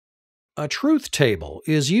A truth table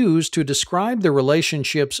is used to describe the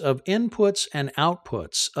relationships of inputs and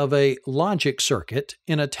outputs of a logic circuit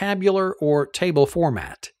in a tabular or table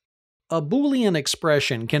format. A Boolean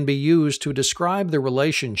expression can be used to describe the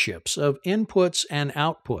relationships of inputs and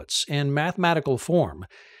outputs in mathematical form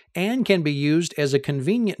and can be used as a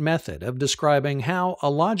convenient method of describing how a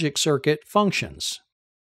logic circuit functions.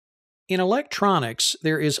 In electronics,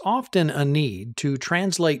 there is often a need to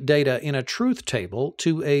translate data in a truth table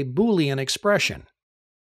to a Boolean expression.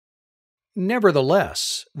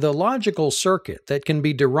 Nevertheless, the logical circuit that can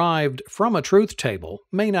be derived from a truth table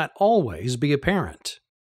may not always be apparent.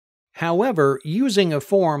 However, using a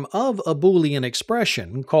form of a Boolean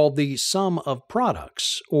expression called the sum of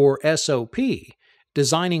products, or SOP,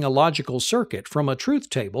 designing a logical circuit from a truth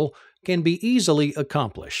table can be easily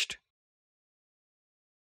accomplished.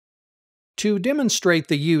 To demonstrate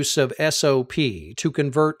the use of SOP to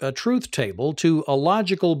convert a truth table to a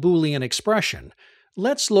logical Boolean expression,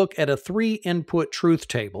 let's look at a 3-input truth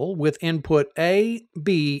table with input A,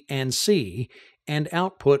 B, and C, and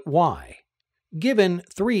output Y. Given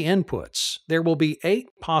 3 inputs, there will be 8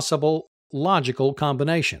 possible logical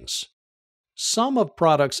combinations. Sum of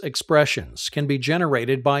products expressions can be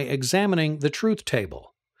generated by examining the truth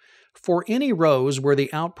table. For any rows where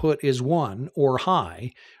the output is 1 or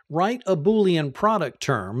high, write a Boolean product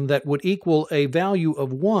term that would equal a value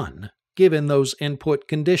of 1 given those input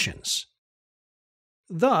conditions.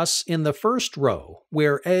 Thus, in the first row,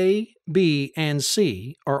 where A, B, and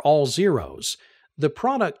C are all zeros, the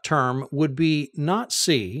product term would be not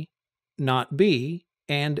C, not B,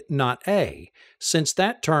 and not A, since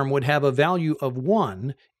that term would have a value of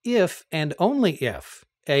 1 if and only if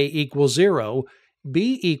A equals 0,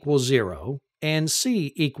 B equals 0, and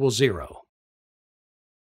C equals 0.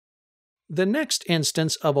 The next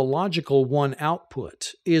instance of a logical 1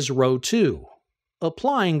 output is row 2.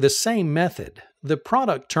 Applying the same method, the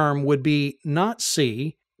product term would be not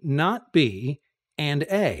C, not B, and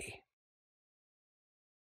A.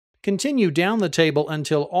 Continue down the table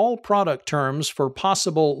until all product terms for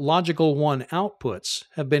possible logical 1 outputs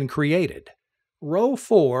have been created. Row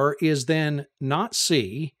 4 is then not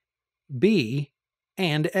C, B,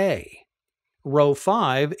 and A. Row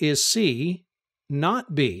 5 is C,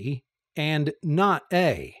 not B, and not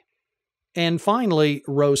A. And finally,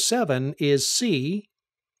 row 7 is C,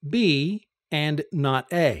 B, and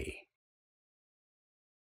not A.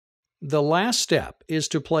 The last step is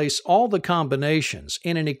to place all the combinations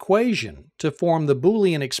in an equation to form the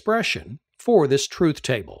Boolean expression for this truth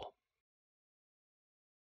table.